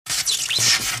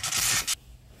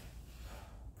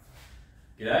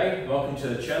G'day, welcome to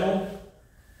the channel.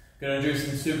 Going to do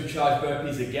some supercharged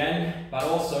burpees again, but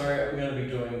also we're going to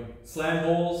be doing slam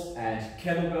balls and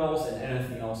kettlebells and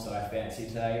anything else that I fancy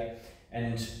today.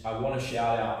 And I want to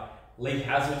shout out Lee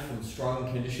Hazard from Strong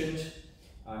and Conditioned.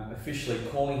 I'm officially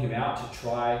calling him out to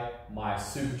try my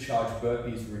supercharged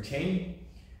burpees routine.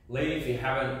 Lee, if you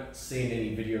haven't seen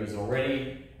any videos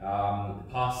already, the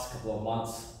past couple of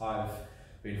months I've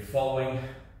been following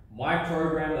my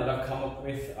program that I've come up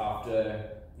with after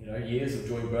years of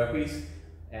doing burpees,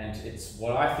 and it's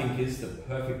what I think is the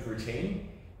perfect routine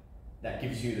that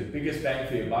gives you the biggest bang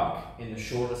for your buck in the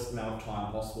shortest amount of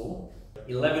time possible.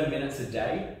 11 minutes a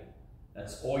day,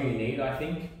 that's all you need, I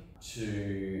think,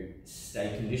 to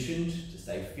stay conditioned, to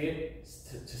stay fit,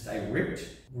 to stay ripped,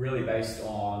 really based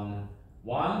on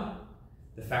one,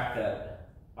 the fact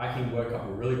that I can work up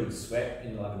a really good sweat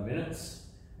in 11 minutes,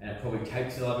 and it probably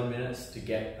takes 11 minutes to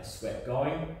get a sweat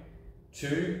going.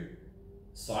 Two,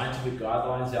 scientific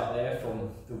guidelines out there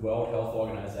from the World Health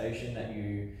Organization that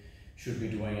you should be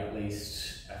doing at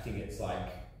least, I think it's like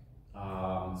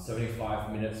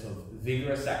 75 minutes of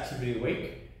vigorous activity a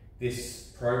week.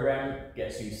 This program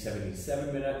gets you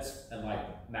 77 minutes, and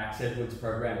like Max Edwards'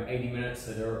 program, 80 minutes,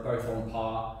 so they're both on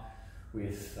par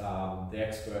with the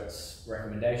experts'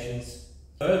 recommendations.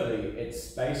 Thirdly,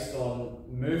 it's based on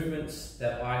movements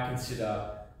that I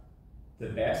consider the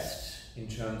best in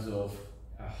terms of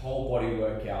a whole body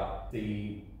workout,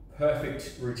 the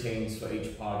perfect routines for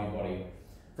each part of your body.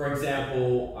 For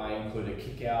example, I include a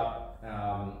kick out,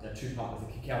 a 2-pump with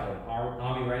a kick out or an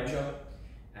army ranger,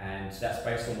 and that's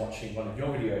based on watching one of your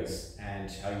videos and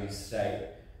how you state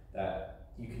that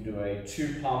you can do a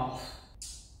 2-pump,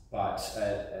 but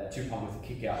a 2-pump with a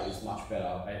kick out is much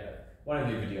better. One of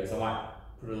your videos, I might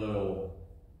put a little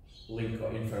link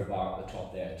or info bar at the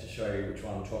top there to show you which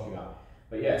one I'm talking about.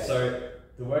 But yeah, so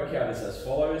the workout is as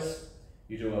follows.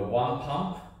 You do a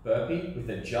 1-pump burpee with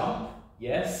a jump.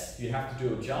 Yes, you have to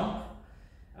do a jump.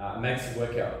 It makes the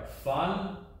workout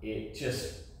fun. It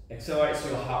just accelerates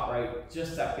your heart rate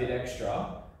just that bit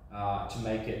extra to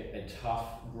make it a tough,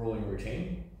 grueling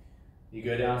routine. You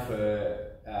go down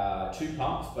for 2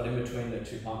 pumps, but in between the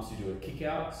 2 pumps you do a kick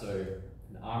out, so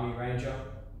an army ranger.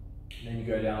 And then you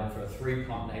go down for a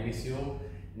 3-pump Navy SEAL,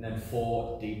 and then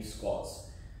 4 deep squats.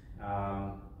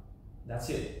 That's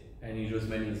it. And you do as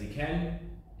many as you can,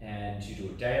 and you do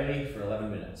it daily for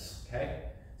 11 minutes, okay?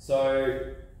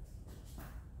 So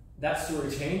that's the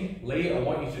routine. Lee, I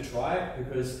want you to try it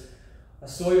because I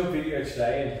saw your video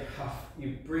today, and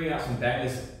you're bringing out some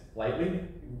bangers lately.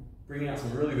 You're bringing out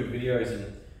some really good videos, and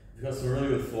you've got some really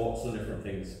good thoughts on different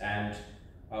things. And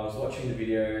I was watching the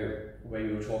video where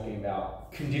you were talking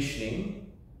about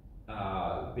conditioning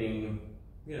being,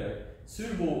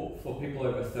 suitable for people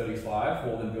over 35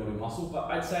 more than building muscle,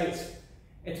 but I'd say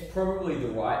it's probably the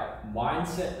right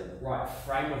mindset, the right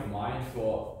frame of mind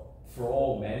for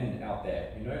all men out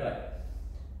there. Like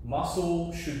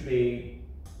muscle should be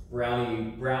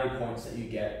brownie points that you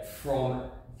get from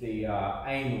the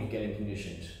aim of getting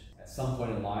conditioned. At some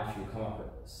point in life, you'll come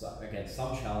up against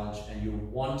some challenge, and you'll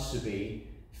want to be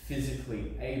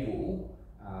physically able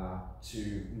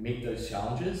to meet those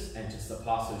challenges and to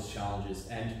surpass those challenges.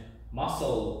 And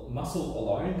muscle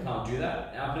alone can't do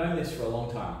that. And I've known this for a long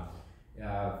time.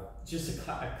 Just a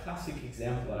classic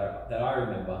example that I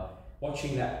remember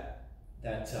watching that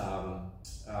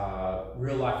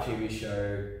real life TV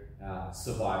show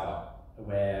Survivor,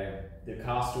 where the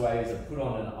castaways are put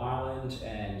on an island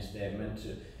and they're meant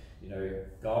to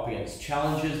go up against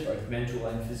challenges, both mental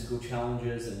and physical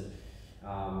challenges, and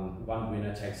one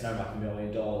winner takes home like $1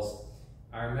 million.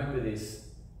 I remember this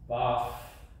buff,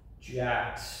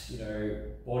 jacked,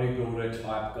 bodybuilder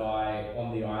type guy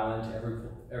on the island.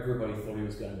 Everybody thought he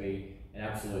was going to be an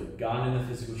absolute gun in the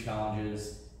physical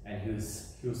challenges, and he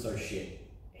was so shit.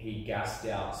 He gassed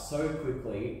out so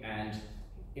quickly, and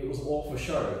it was all for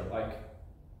show. Like,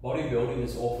 bodybuilding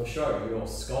is all for show. You're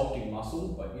sculpting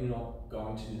muscle, but you're not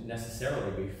going to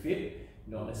necessarily be fit.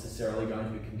 You're not necessarily going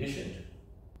to be conditioned.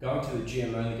 Going to the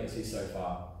gym only gets you so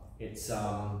far. It's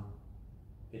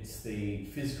the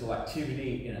physical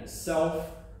activity in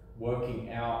itself,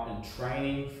 working out and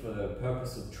training for the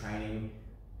purpose of training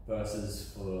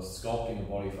versus for sculpting a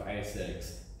body for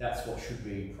aesthetics. That's what should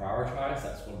be prioritized.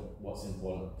 That's what's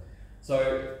important.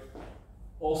 So,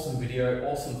 awesome video,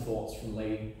 awesome thoughts from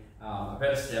Lee. I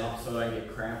better stand up so I don't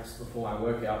get cramps before my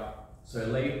workout. So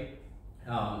Lee,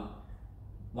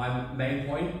 my main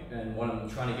point and what I'm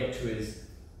trying to get to is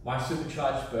my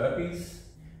supercharged burpees.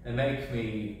 They make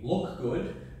me look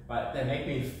good, but they make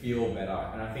me feel better,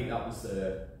 and I think that was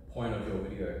the point of your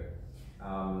video.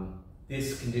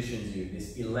 this conditions you.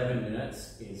 This 11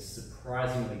 minutes is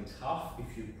surprisingly tough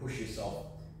if you push yourself.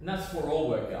 And that's for all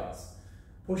workouts.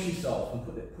 Push yourself and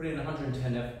put in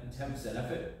 110%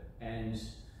 effort, and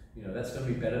you know that's going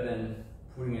to be better than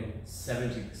putting in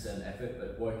 70% effort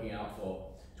but working out for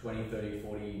 20, 30,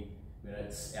 40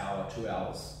 minutes, hour, 2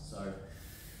 hours. So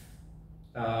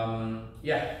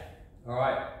yeah, all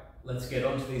right, let's get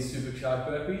on to these supercharged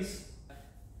burpees.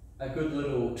 A good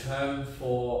little term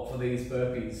for these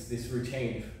burpees, this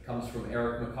routine, comes from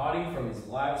Eric McCarty from his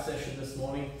live session this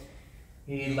morning.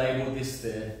 He labeled this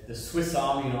the Swiss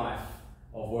Army knife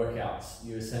of workouts.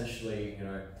 You're essentially, you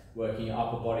know, working your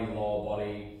upper body, lower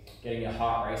body, getting your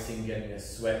heart racing, getting your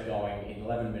sweat going in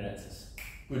 11 minutes. It's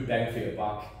good bang for your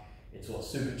buck. It's what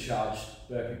supercharged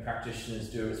burpee practitioners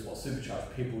do. It's what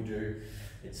supercharged people do.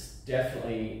 It's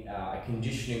definitely a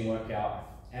conditioning workout.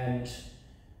 And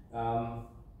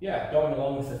yeah, going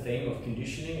along with the theme of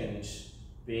conditioning and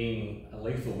being a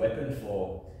lethal weapon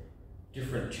for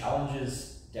different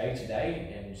challenges day to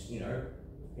day, and you know,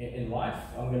 in life,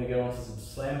 I'm going to go on to some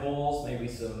slam balls, maybe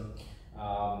some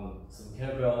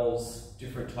kettlebells,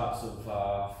 different types of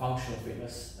functional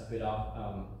fitness,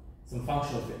 some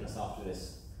functional fitness after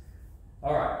this.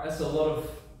 All right, that's a lot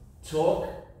of talk.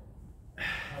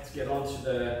 Let's get on to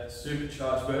the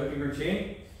supercharged burpee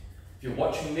routine. If you're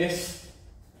watching this,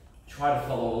 try to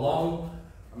follow along.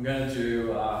 I'm going to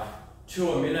do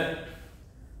 2 a minute,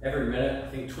 every minute. I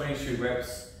think 22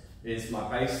 reps is my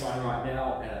baseline right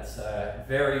now, and it's a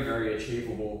very, very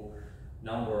achievable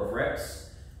number of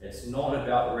reps. It's not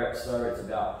about the reps though, it's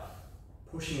about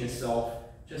pushing yourself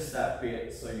just that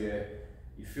bit so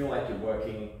you feel like you're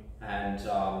working and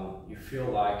you feel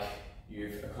like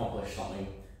you've accomplished something.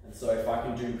 And so if I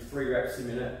can do 3 reps a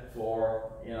minute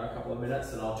for, you know, a couple of minutes,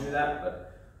 then I'll do that,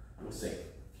 but we'll see.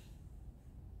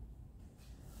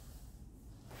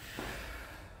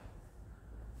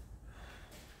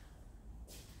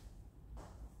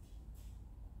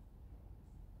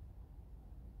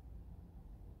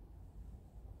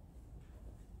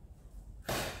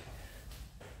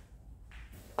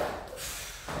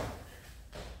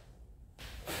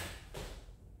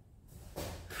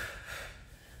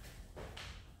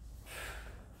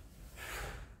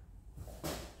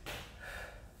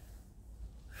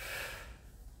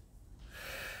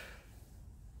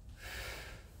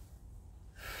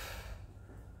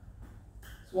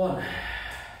 One.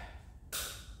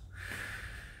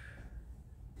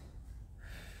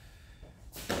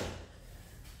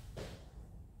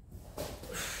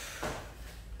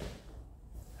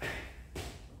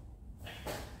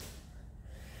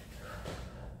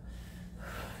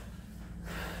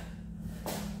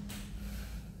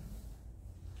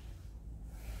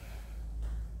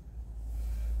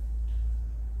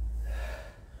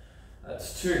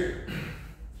 That's 2.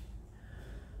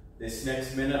 This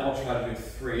next minute, I'll try to do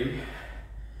 3.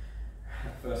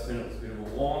 That first minute was a bit of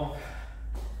a warm.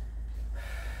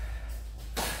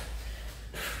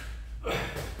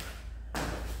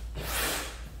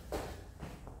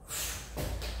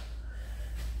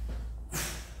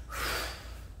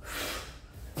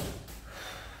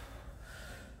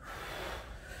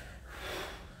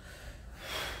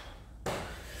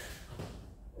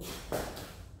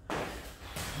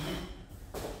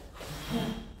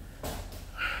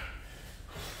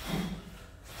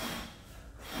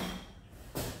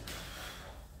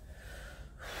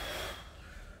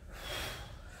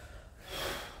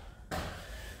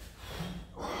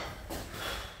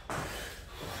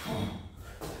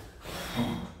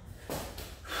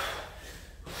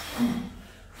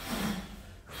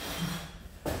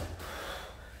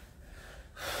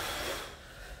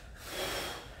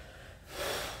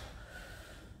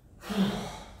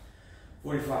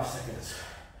 "45 seconds.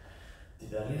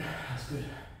 Did that in. That's good.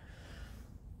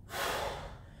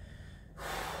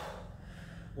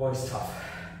 Always tough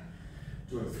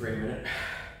doing 3 minute.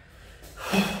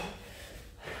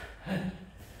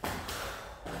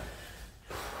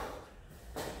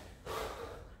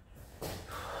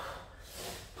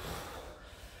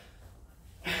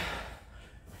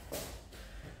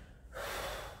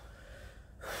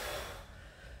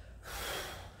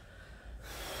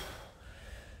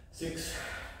 Six.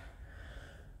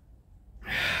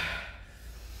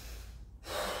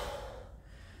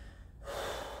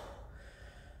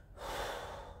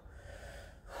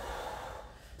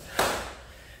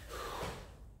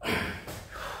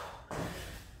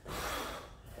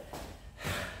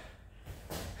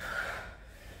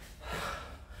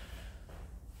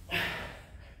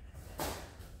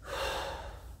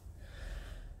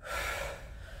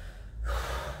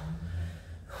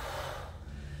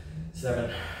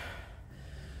 7.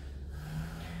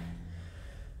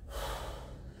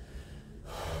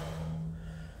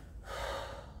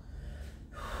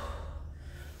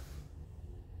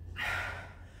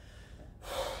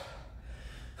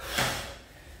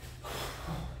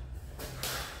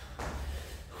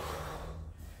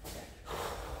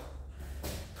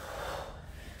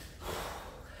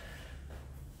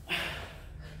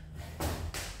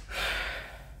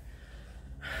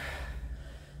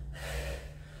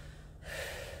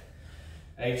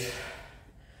 8,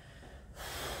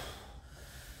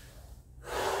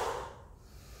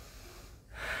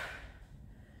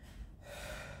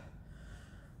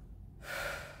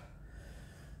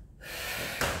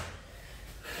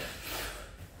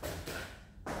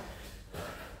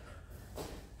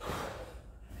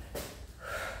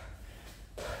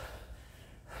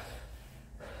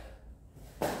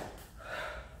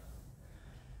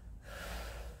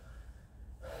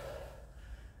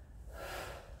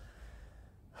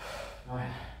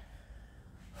 9,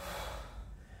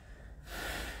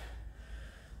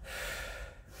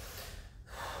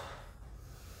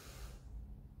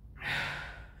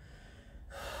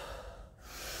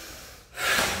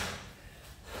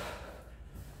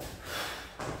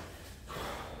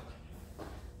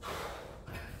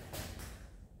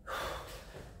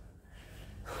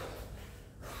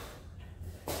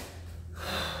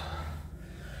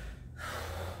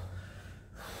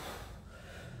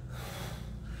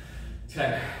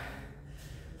 10,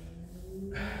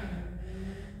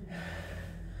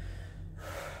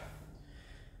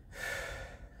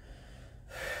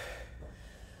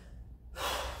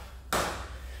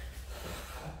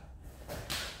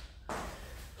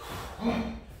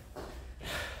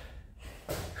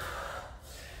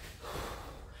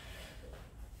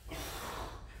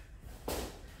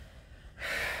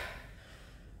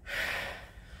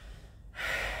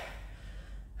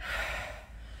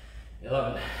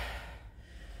 11,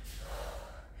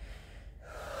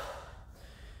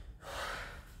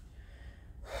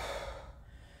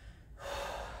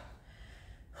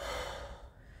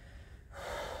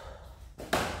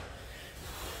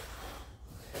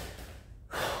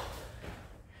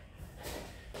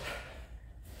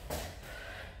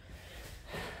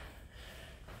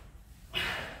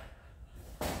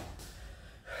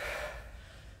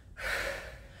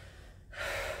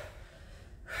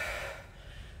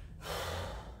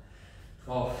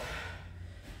 12,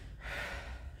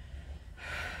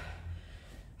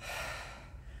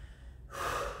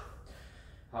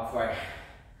 halfway,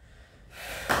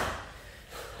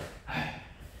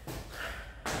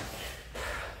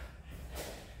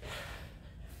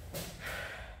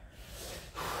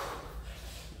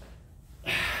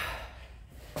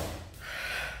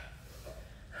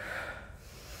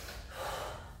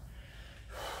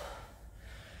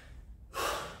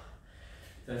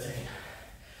 13,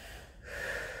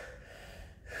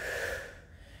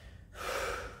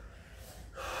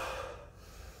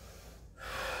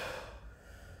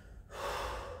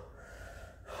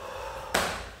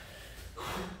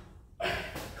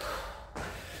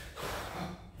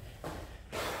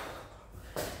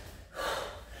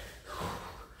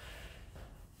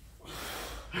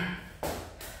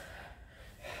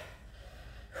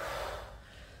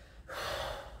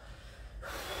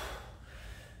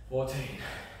 14,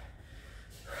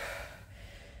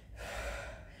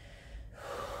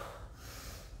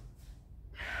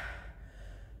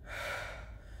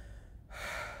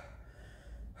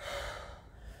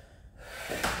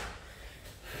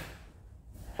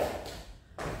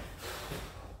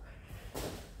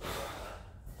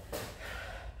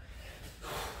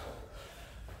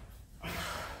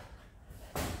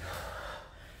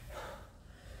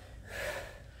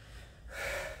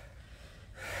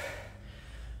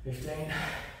 15,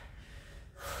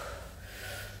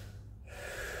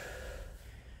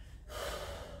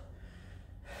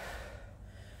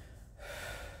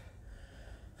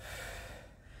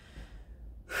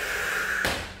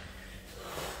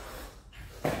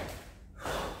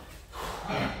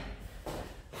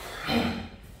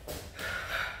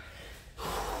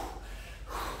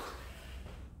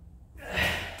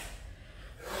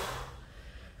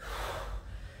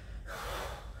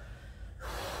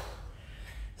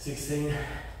 16,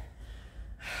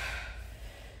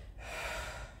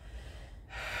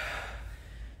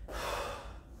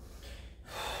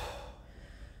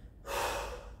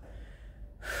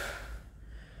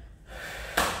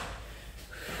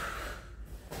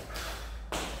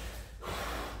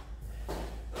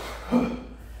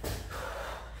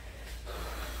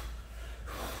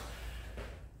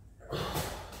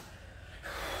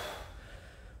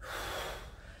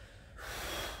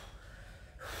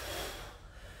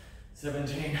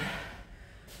 17,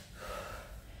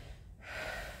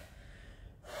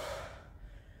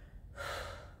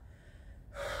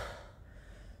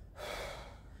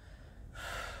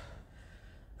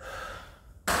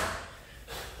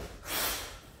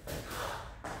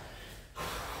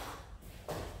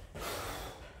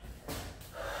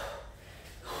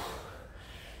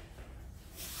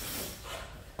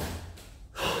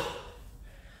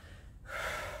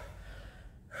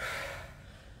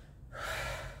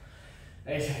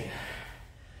 18,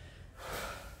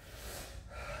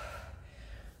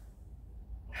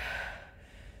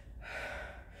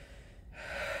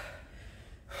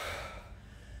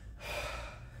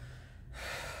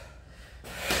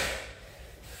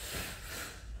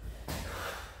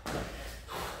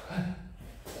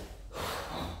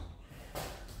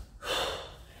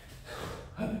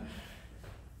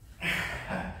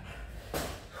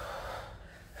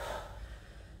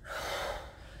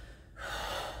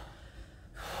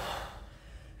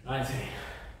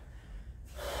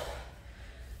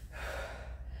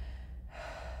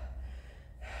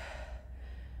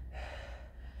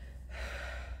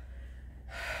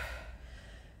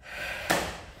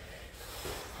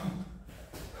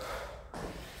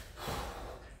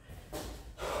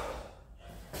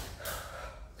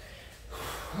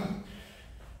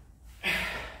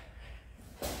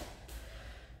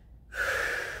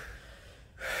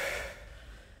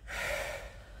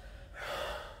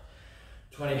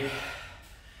 20.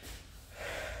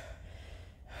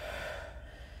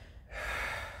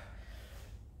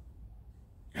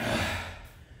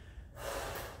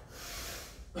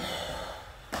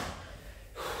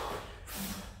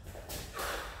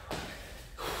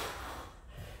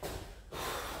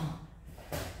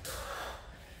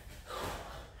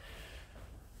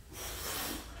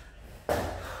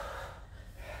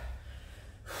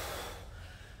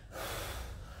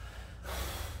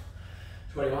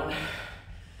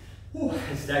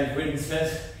 As Dave Whitten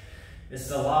says, it's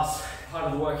the last part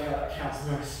of the workout that counts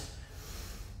the most.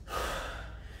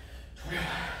 21.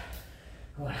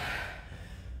 Come on.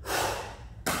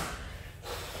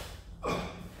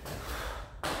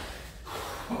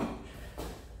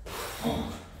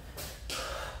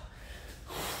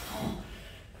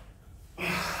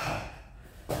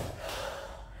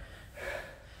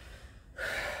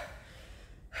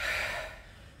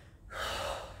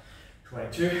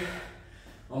 22.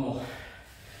 One more.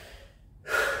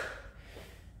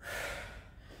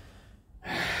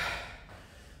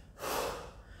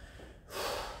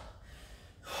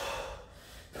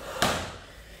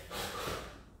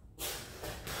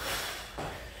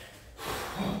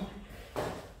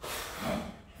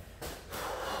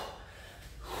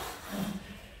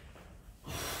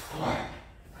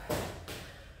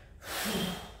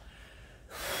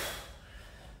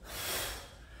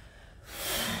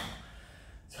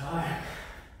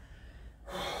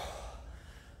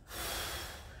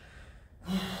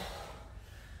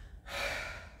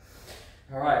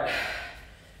 Alright,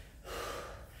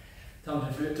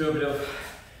 time to do a bit of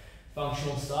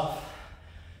functional stuff.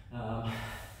 Okay.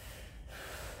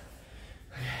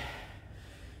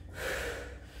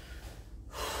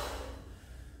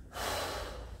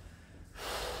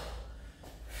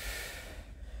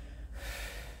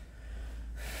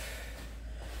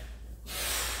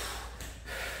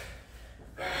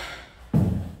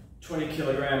 20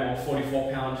 kilogram or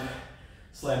 44 pound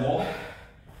slam ball.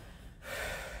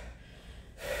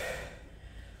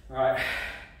 All right.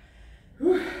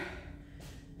 Whew. Okay.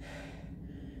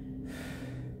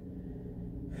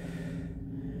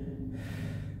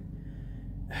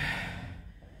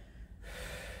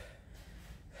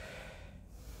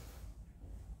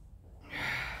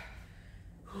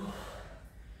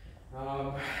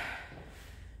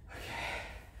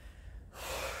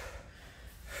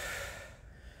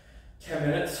 10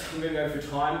 minutes. I'm going to go for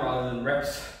time rather than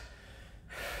reps.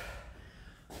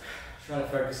 Trying to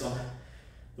focus on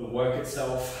the work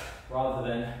itself rather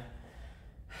than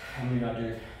how many I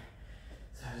do.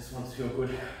 So I just want to feel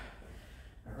good.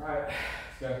 All right,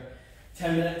 let's go.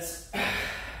 10 minutes.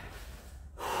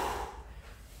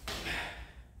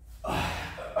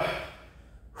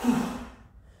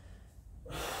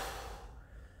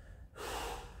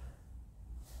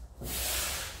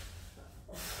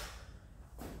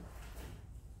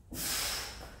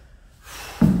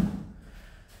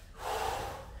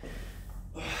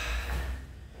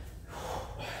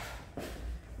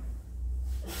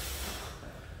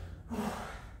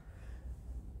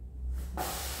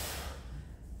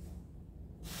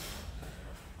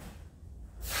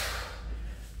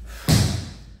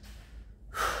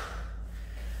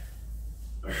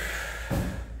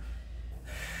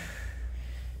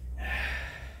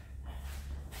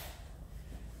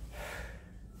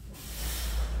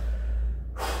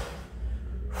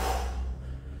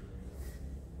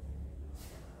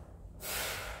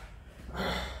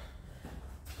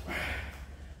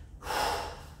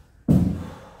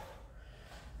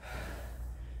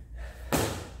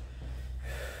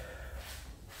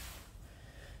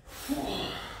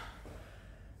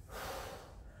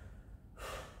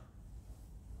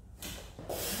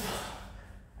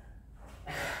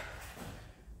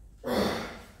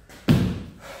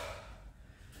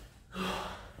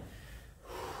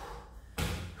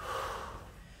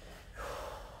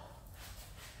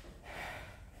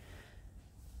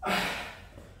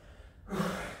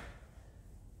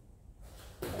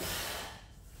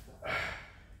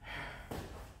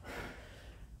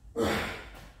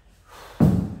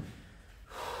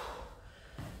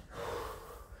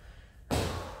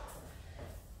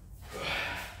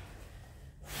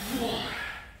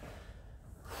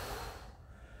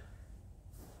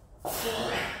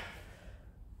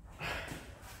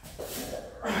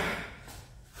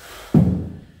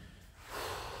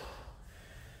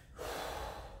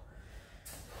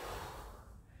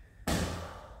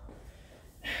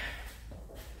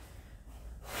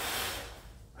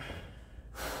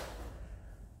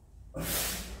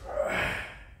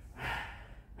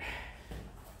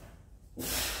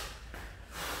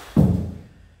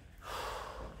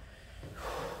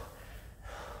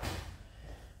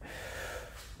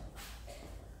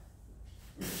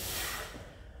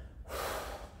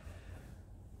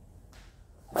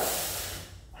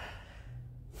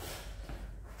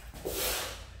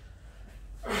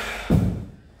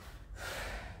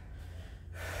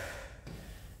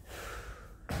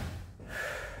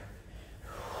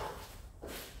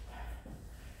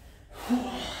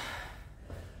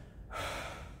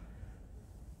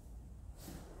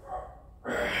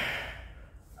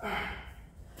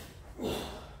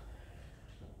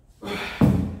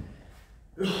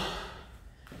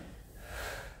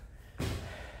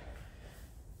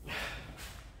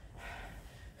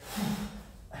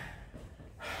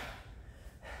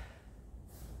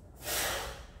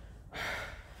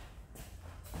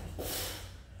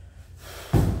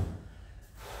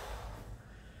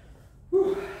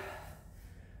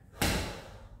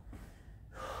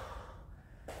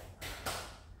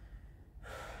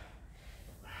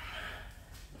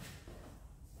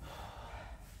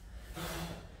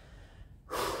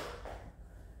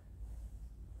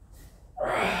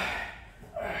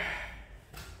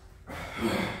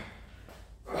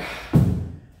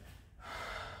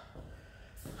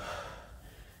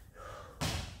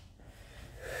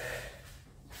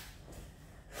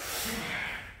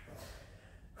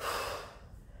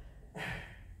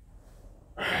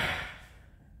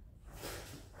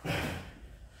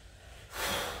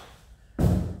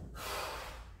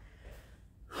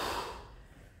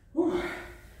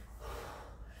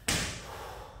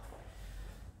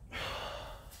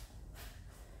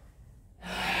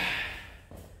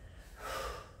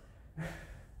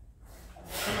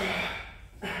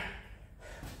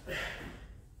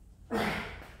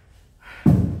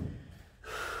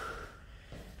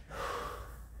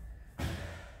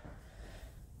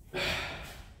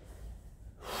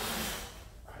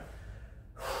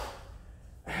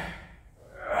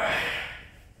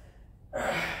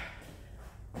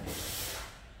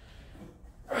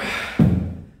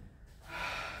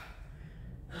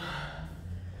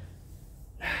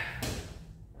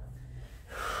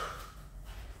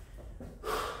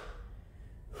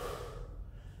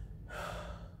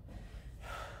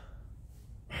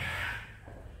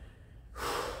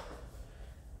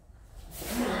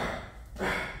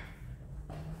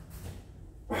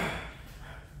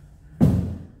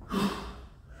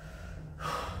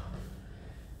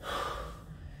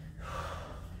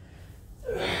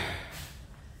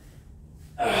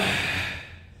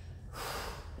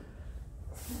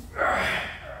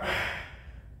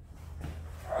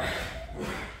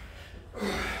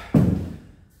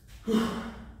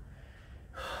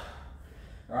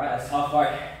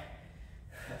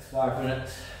 5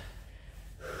 minutes.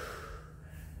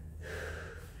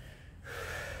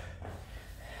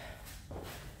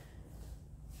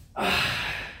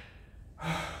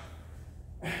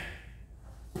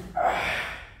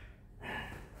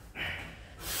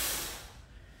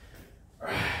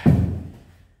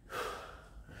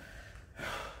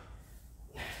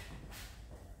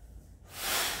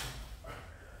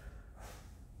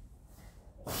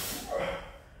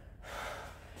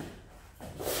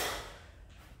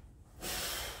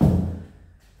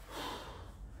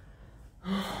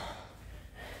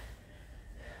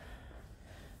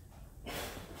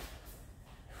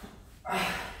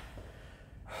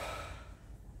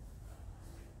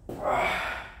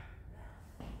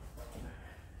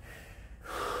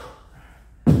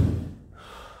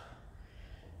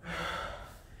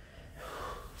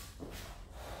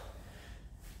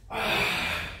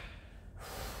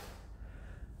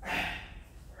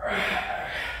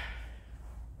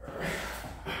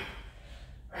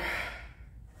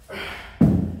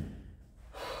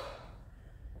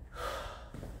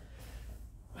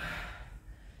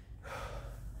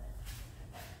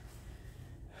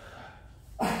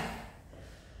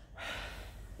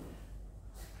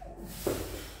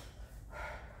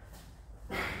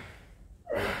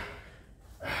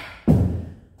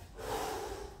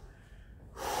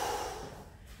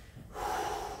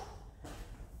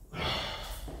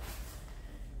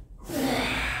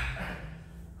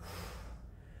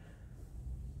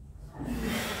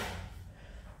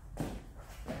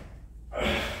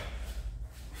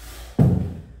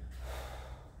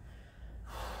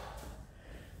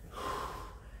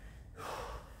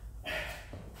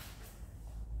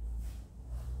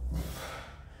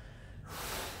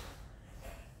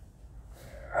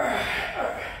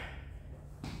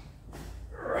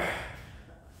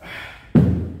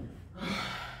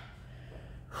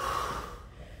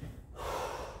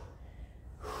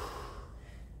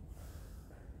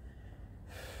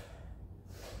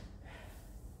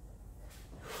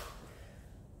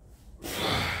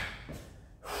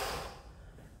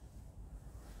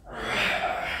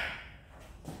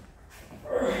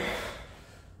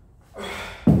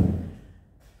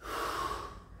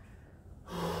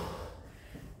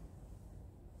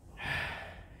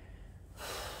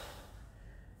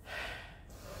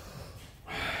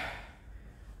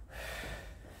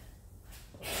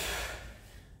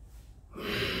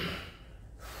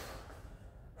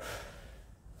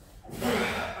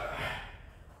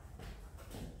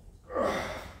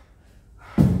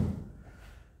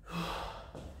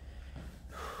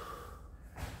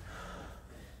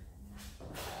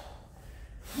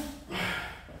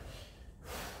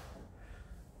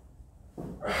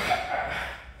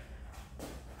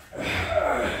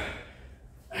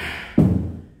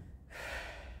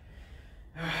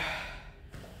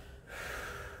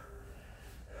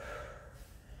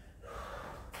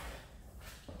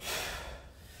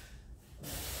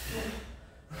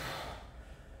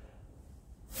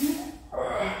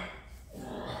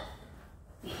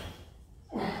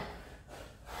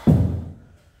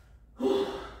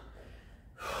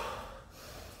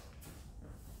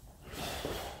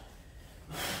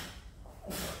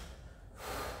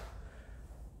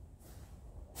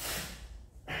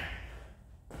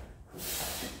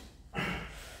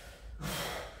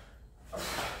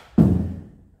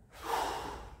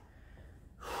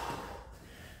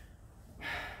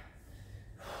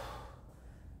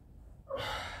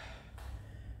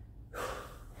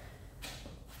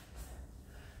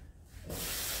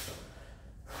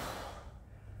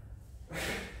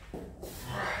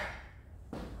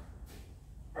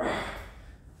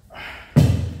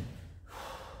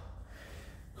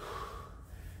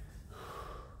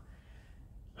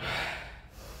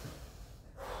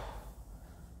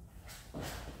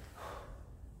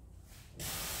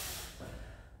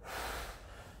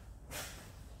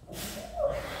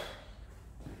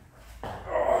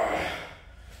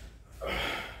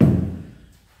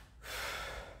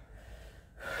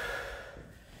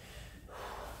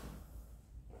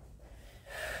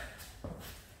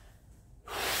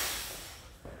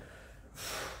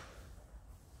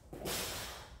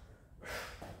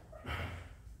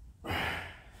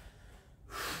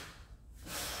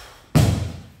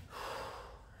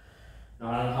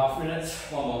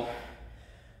 minutes, one more.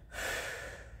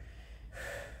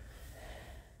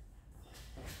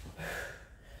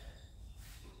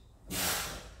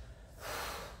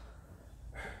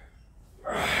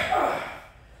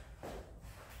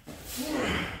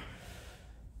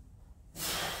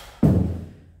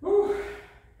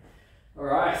 All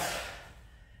right,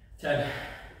 10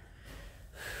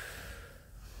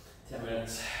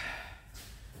 minutes.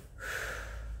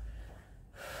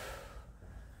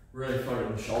 really focus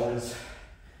on the shoulders.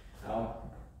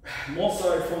 More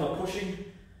so from the pushing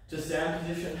to stand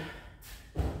position.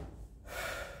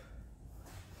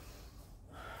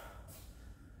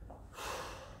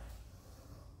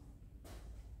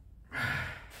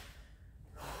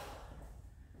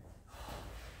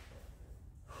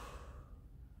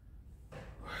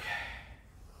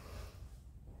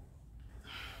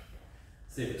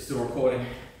 See if it's still recording.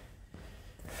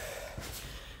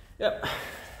 Yep.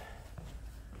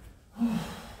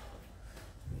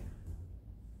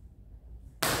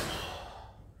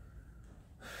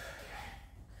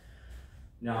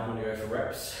 Now I'm going to go for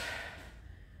reps.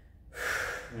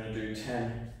 I'm going to do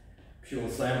 10 pure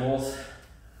slam balls.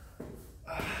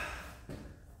 Okay.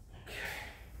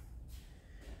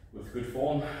 With good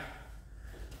form.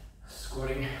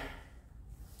 Squatting.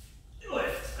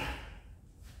 Lift.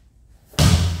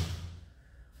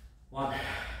 1.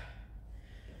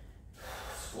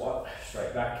 Squat.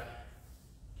 Straight back.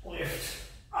 Lift.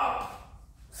 Up.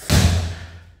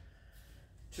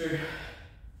 2.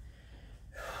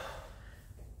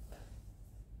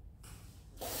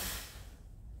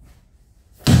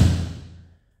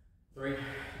 3.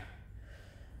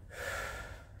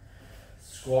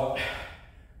 Squat.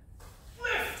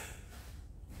 Lift.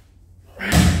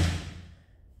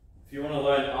 If you want to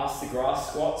learn ask the grass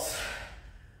squats,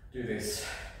 do this.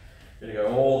 You're going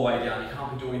to go all the way down. You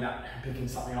can't be doing that and picking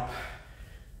something up.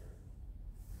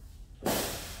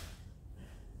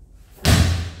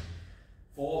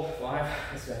 4, 5.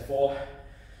 Let's go 4.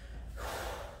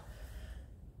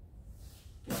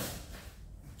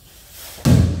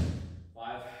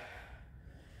 5.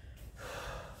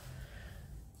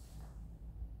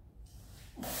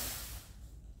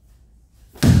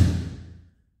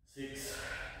 6.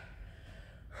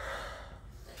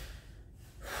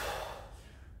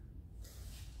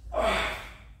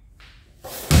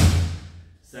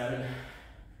 7.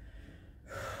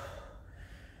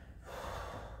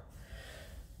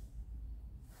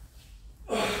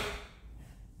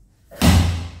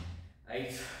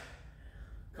 8.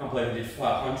 Can't believe I did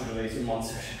 500 of these in one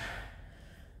session.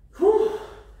 Whew.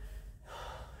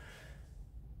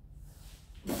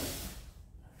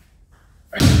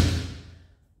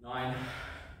 9.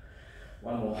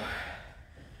 One more.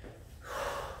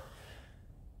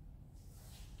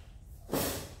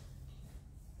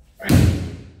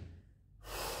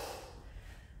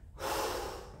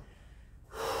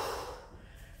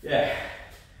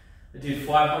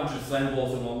 500 slam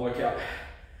balls in one workout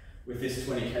with this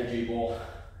 20 kg ball.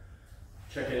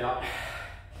 Check it out.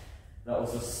 That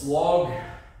was a slog.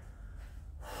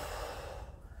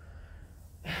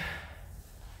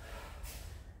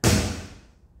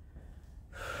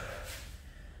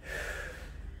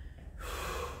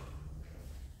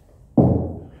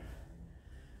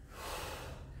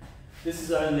 This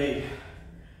is only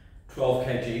 12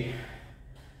 kg,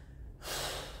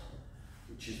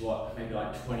 which is what, maybe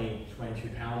like 20, 22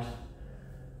 pounds.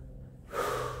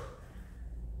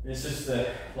 It's just the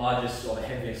largest or the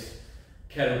heaviest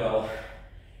kettlebell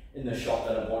in the shop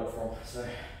that I bought it from. So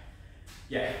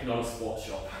yeah, not a sports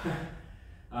shop.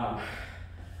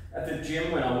 At the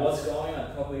gym when I was going,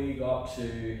 I probably got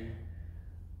to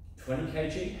 20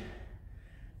 kg.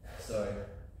 So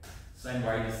same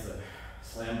weight as the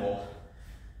slam ball.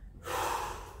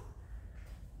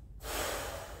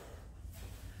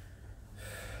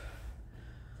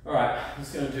 Alright, I'm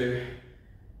just going to do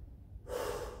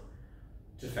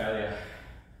to failure,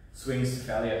 swings to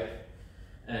failure,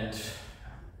 and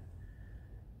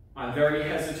I'm very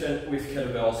hesitant with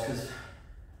kettlebells because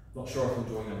I'm not sure if I'm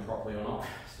doing them properly or not,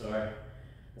 so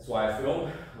that's why I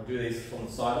film. I'll do these from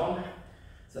the side on,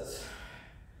 so that's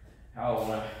how I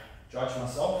want to judge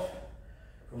myself,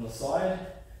 from the side.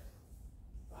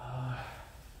 I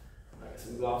got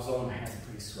some gloves on, my hands are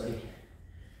pretty sweaty.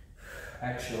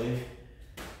 Actually,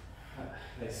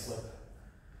 they slip.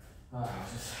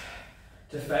 Just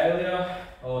to failure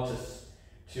or just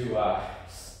to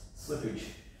slippage.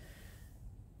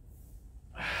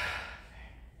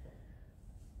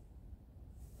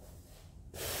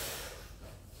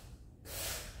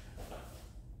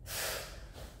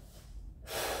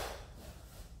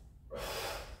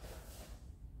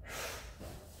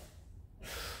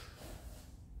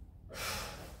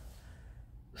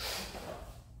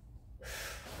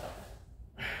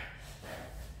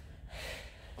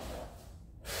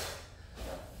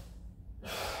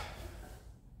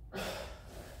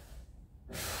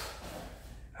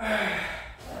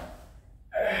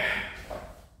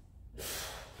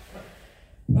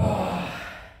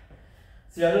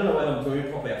 See, I don't know whether I'm doing it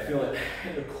properly. I feel it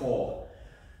in the core.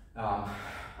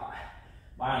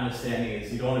 My my understanding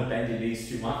is you don't want to bend your knees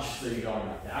too much, so you're going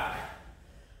like that.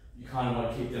 You kind of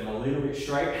want to keep them a little bit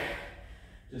straight.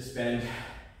 Just bend,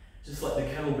 just let the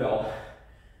kettlebell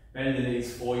bend the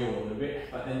knees for you a little bit,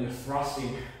 but then you're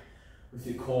thrusting with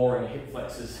your core and your hip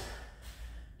flexors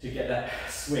to get that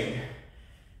swing.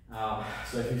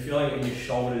 So if you're feeling it in your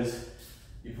shoulders,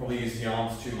 you're probably using your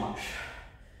arms too much.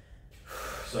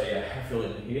 So yeah, I feel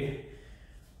it in here.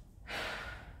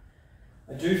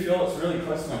 I do feel it's really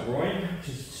close to my groin, which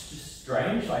is just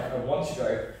strange. Like I want to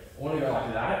go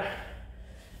like that.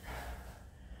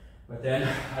 But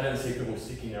then I don't see people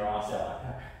sticking their ass out like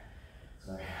that.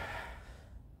 So.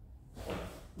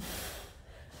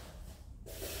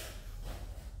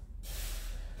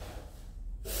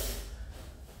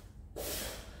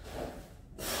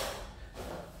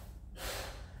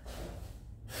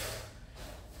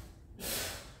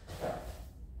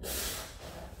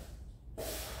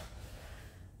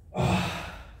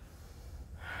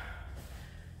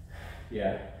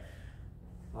 Yeah,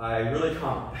 I really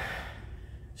can't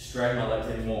straighten my legs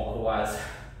anymore, otherwise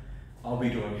I'll be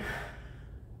doing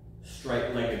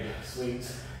straight-legged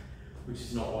swings, which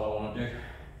is not what I want to do,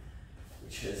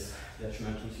 which is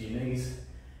detrimental to your knees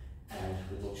and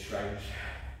would look strange.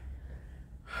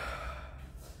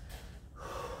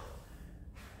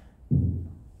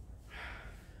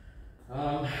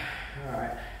 All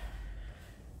right.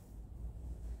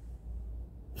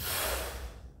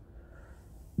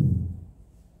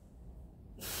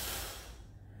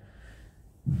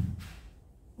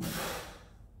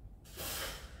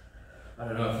 I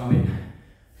don't know if I'm in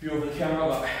view of the camera,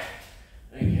 but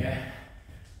I don't care.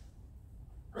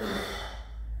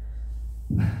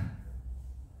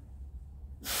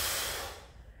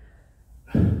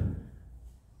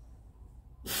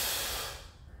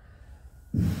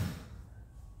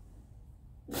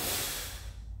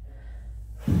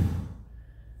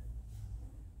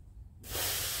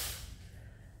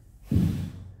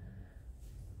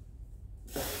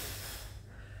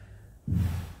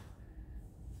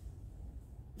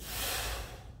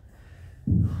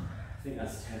 I think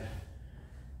that's 10.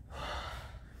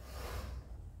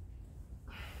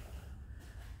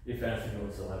 If anything, it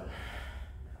was 11.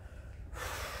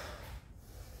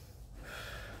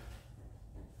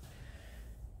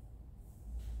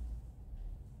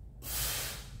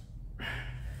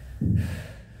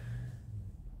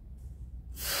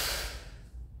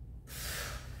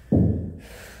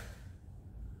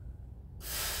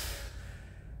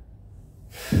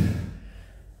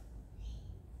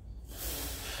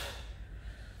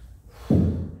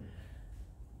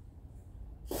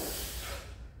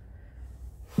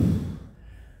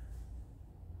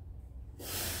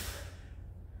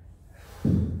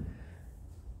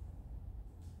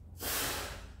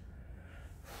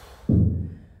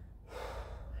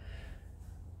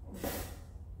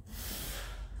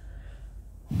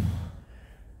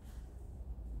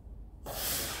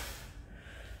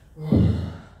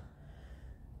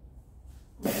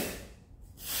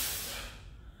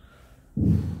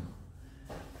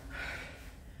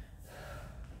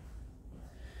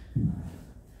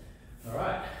 All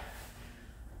right.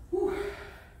 Whew.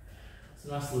 It's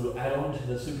a nice little add-on to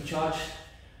the supercharged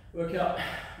workout.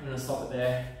 I'm going to stop it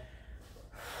there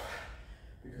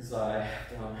because I've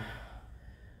done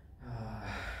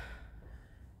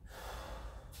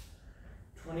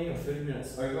 20 or 30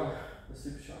 minutes over the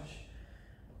supercharge.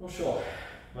 Not sure,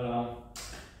 but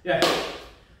yeah.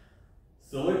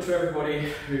 Salute to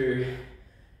everybody who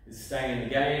is staying in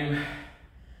the game,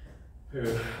 who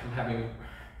I'm having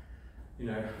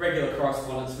regular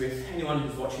correspondence with. Anyone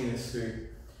who's watching this who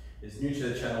is new to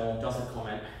the channel, doesn't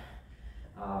comment,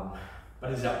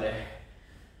 but is out there.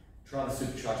 Try the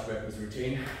supercharged burpees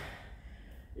routine.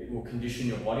 It will condition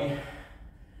your body.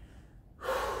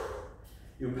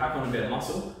 You'll pack on a bit of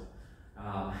muscle.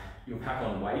 You'll pack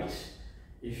on weight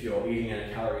if you're eating at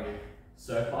a calorie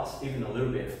surplus, even a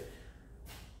little bit.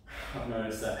 I've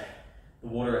noticed that the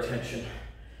water retention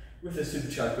with the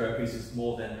supercharged burpees is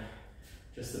more than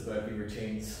just the burpee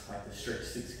routines, like the strict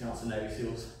 6 counts of Navy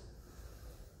SEALs.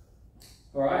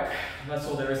 All right, that's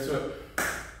all there is to it.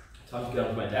 Time to get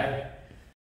on with my day.